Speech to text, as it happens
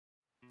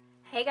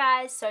Hey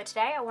guys, so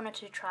today I wanted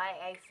to try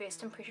a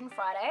first impression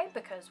Friday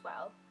because,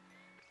 well,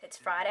 it's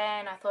Friday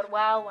and I thought,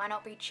 well, why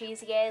not be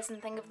cheesy as and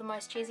think of the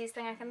most cheesiest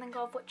thing I can think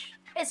of, which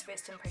is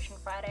first impression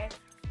Friday.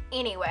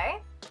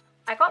 Anyway,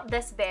 I got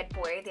this bad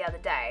boy the other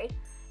day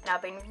and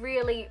I've been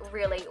really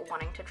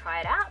wanting to try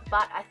it out,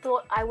 but I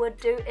thought I would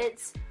do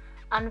its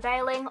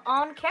unveiling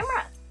on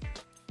camera.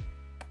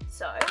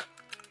 So,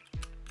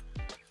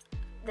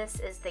 this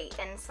is the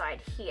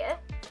inside here.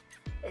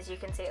 As you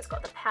can see, it's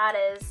got the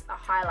powders, a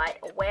highlight,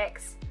 a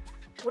wax,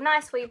 a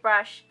nice wee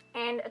brush,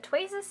 and a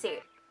tweezer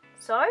set.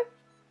 So,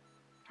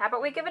 how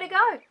about we give it a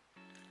go?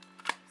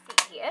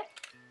 See here,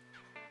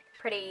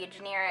 pretty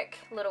generic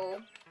little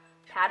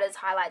powders,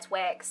 highlights,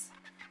 wax.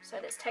 So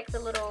let's take the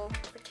little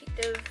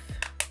protective,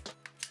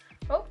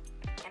 oh,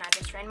 and I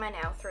just ran my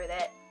nail through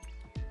that.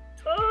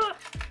 Oh.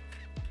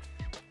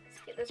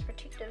 Let's get this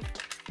protective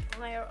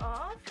layer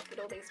off, get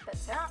all these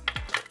bits out.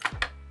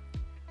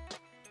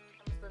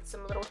 With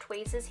some little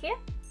tweezers here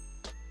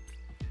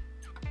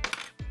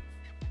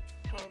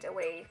and a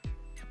wee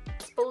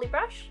spoolie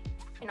brush,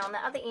 and on the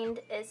other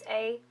end is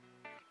a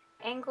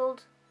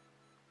angled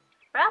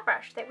brow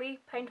brush that we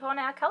paint on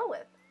our colour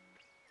with.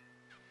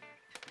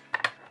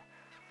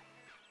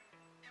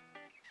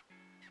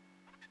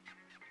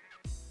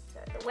 So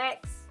the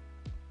wax,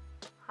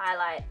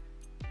 highlight,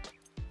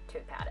 two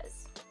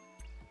powders.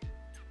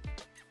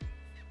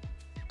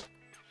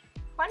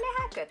 Wonder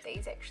how good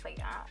these actually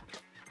are.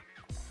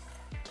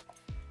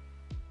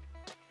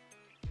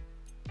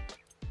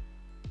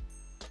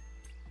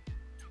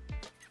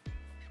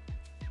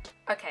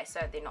 Okay, so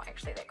they're not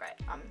actually that great.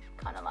 I'm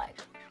kind of like...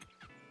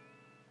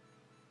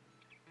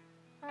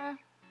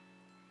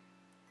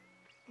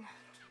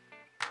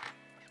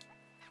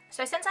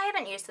 So since I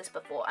haven't used this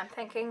before, I'm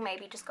thinking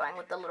maybe just going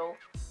with the little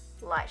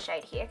light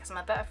shade here, because I'm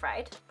a bit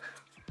afraid.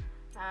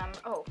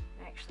 Oh,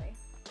 actually.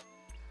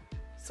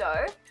 So,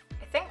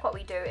 I think what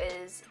we do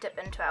is dip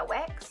into our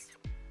wax.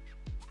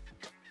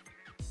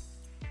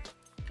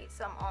 Get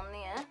some on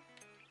there.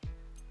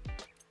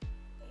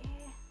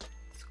 Yeah,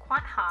 it's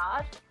quite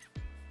hard.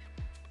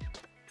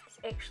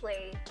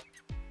 Actually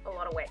a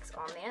lot of wax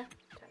on there,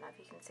 don't know if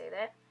you can see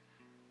that.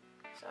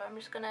 So I'm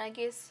just gonna, I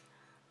guess,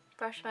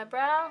 brush my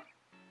brow.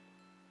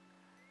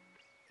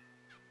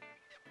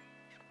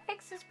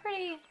 Wax is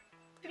pretty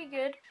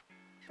good,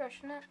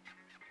 brushing it.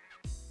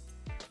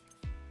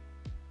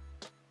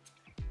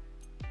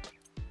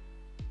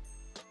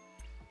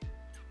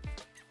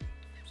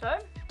 So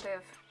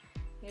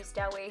we've used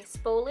our wee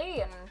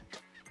spoolie and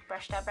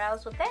brushed our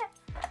brows with that.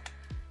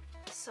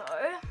 So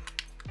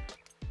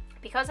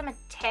because I'm a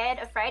tad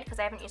afraid, because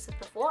I haven't used this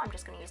before, I'm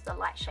just going to use the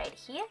light shade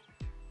here.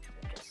 So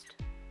just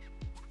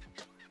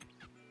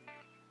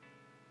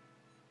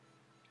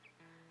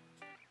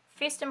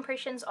first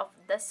impressions of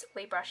this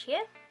wee brush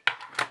here.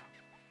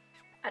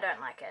 I don't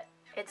like it.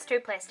 It's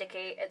too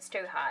plasticky, it's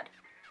too hard.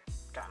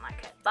 Don't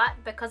like it. But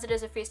because it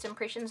is a first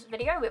impressions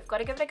video, we've got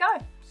to give it a go.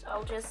 So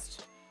I'll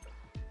just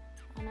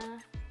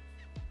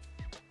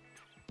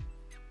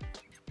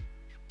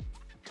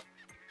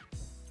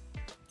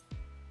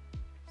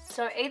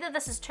So either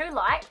this is too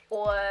light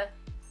or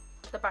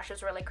the brush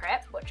is really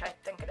crap, which I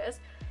think it is.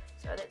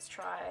 So let's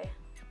try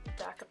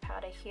darker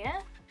powder here.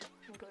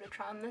 We'll give it a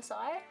try on this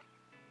eye.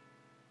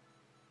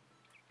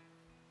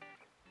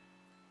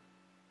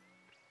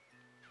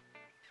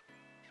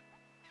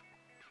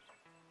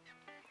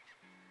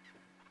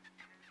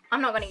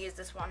 I'm not going to use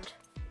this wand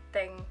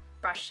thing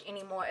brush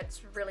anymore.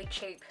 It's really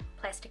cheap,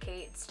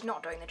 plasticky, it's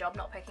not doing the job,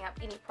 not picking up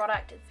any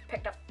product. It's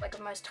picked up like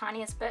the most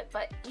tiniest bit,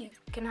 but you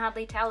can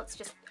hardly tell, it's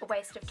just a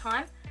waste of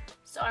time.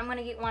 So I'm going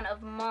to get one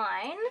of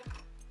mine.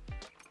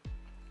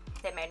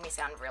 That made me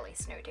sound really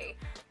snooty.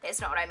 That's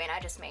not what I mean,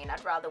 I just mean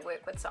I'd rather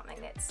work with something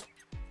that's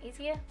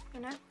easier, you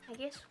know, I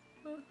guess.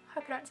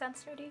 Hope I don't sound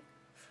snooty.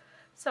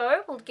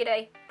 So we'll get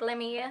a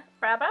Glammier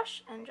brow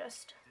brush and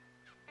just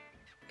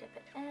dip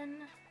it in.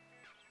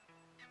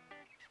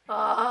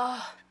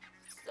 Oh,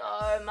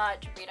 so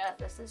much better.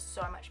 This is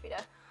so much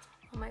better.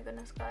 Oh my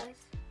goodness, guys.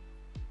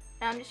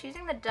 Now I'm just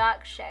using the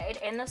dark shade,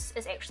 and this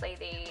is actually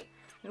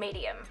the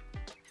medium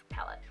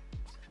palette.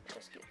 So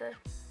just get the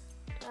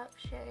dark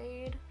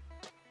shade,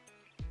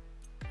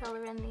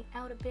 color in the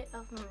outer bit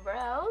of my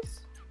brows.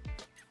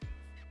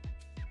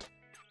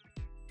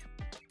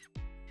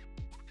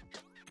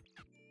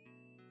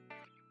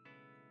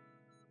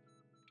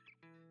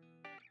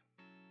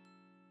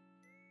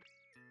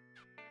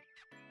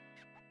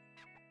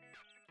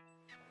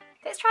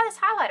 Let's try this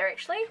highlighter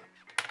actually,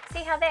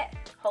 see how that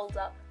holds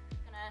up.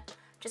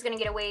 Just gonna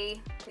get a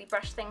wee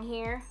brush thing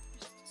here,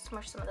 just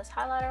smush some of this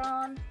highlighter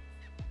on.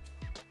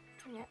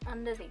 Yeah,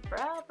 under the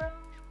brow bone.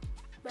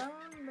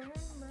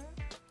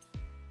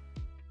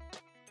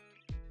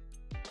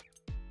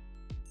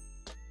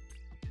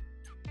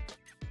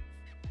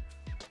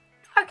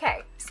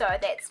 Okay, so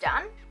that's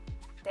done.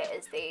 That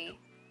is the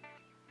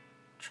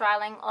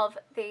trialing of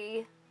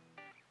the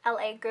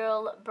LA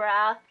Girl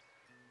Brow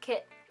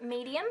Kit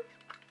Medium.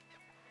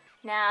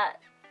 Now,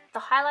 the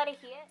highlighter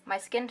here, my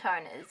skin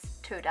tone is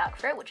too dark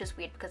for it, which is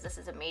weird because this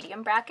is a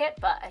medium bracket,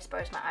 but I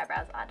suppose my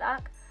eyebrows are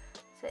dark,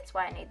 so that's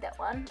why I need that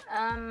one.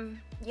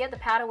 Yeah, the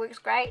powder works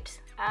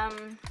great.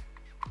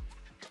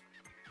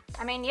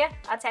 I mean, yeah,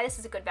 I'd say this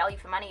is a good value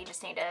for money. You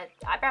just need an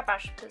eyebrow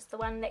brush because the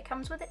one that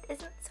comes with it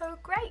isn't so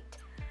great.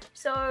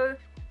 So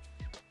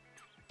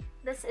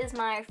this is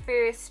my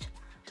first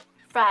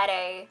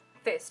Friday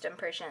first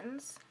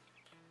impressions.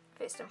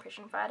 First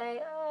impression Friday.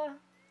 Oh,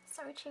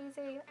 so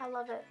cheesy. I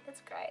love it.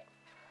 It's great.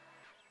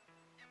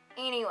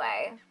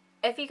 Anyway,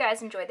 if you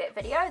guys enjoyed that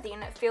video,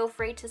 then feel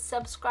free to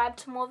subscribe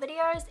to more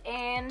videos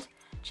and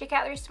check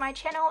out the rest of my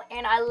channel.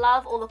 And I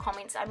love all the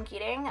comments I'm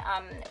getting.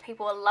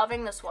 People are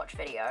loving the swatch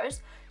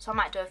videos, so I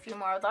might do a few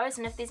more of those.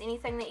 And if there's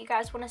anything that you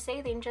guys want to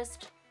see, then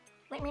just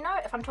let me know.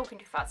 If I'm talking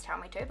too fast, tell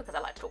me to, because I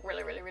like to talk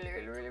really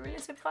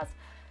super fast.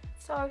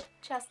 So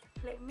just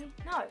let me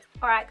know.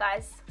 Alright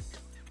guys,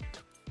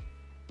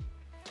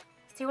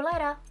 see you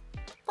later.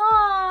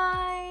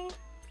 Bye.